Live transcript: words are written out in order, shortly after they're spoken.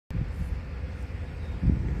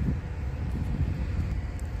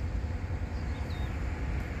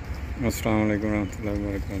अस्सलाम वालेकुम रहमतुल्लाहि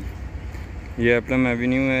व बरकातुहू। ये एप्लम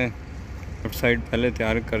एवेन्यू है। लेफ्ट साइड पहले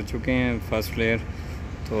तैयार कर चुके हैं फर्स्ट लेयर,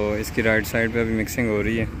 तो इसकी राइट साइड पे अभी मिक्सिंग हो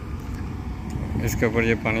रही है। इसके ऊपर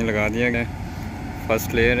ये पानी लगा दिया गया है।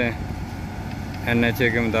 फर्स्ट लेयर है,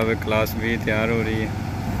 NHA के मुताबिक क्लास B तैयार हो रही है।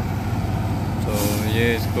 तो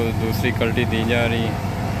ये इसको दूसरी क्वालिटी दी जा रही है।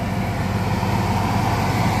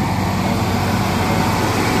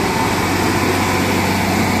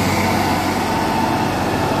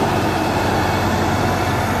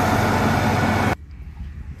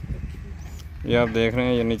 ये आप देख रहे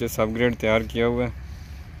हैं, ये नीचे सब ग्रेड तैयार किया हुआ है,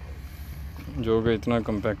 जो कि इतना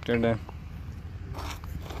कम्पैक्टेड है,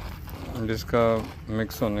 जिसका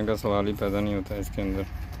मिक्स होने का सवाल ही पैदा नहीं होता है इसके अंदर।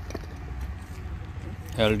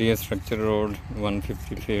 LDA structure road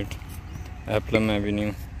 150 feet, एप्लम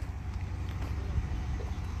Avenue.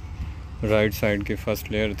 Right side की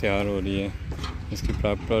फर्स्ट लेयर तैयार हो रही है, इसकी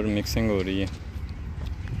प्रॉपर मिक्सिंग हो रही है।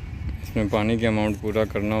 इसमें पानी की अमाउंट पूरा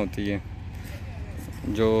करना होती है,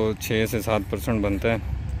 जो 6 से 7% बनता है,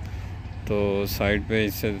 तो साइड पे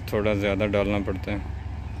इससे थोड़ा ज़्यादा डालना पड़ता है,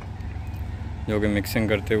 जो कि मिक्सिंग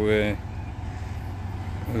करते हुए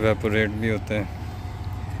इवेपोरेट भी होता है।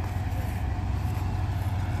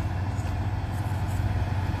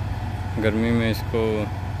 गर्मी में इसको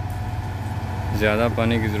ज़्यादा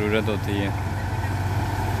पानी की ज़रूरत होती है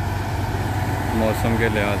मौसम के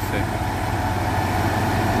लिहाज से।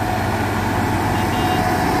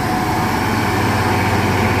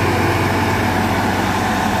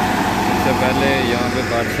 पहले यहाँ पे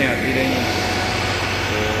बारिशें आती रही,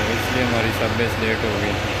 तो इसलिए हमारी सर्विस लेट हो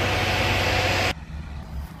गई।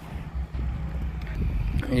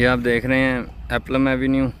 ये आप देख रहे हैं एप्लम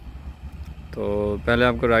एवेन्यू। तो पहले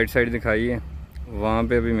आपको राइट साइड दिखाई है, वहाँ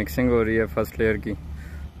पे अभी मिक्सिंग हो रही है फर्स्ट लेयर की।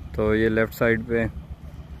 तो ये लेफ़्ट साइड पे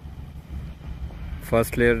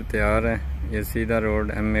फर्स्ट लेयर तैयार है, ये सीधा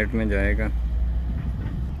रोड M8 में जाएगा।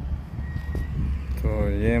 तो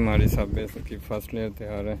ये हमारी सर्विस की फर्स्ट लेयर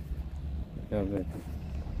तैयार है। आप देखें,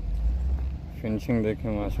 फिनिशिंग देखें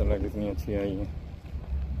माशाल्लाह कितनी अच्छी आई है।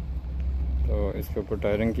 तो इसके ऊपर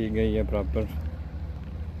टायरिंग की गई है प्रॉपर।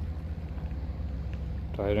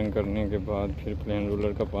 टायरिंग करने के बाद फिर प्लेन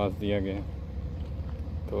रूलर का पास दिया गया।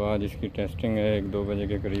 तो आज इसकी टेस्टिंग है 1-2 बजे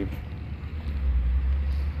के करीब।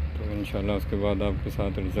 तो इंशाल्लाह उसके बाद आपके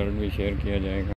साथ रिज़ल्ट भी शेयर किया जाएगा।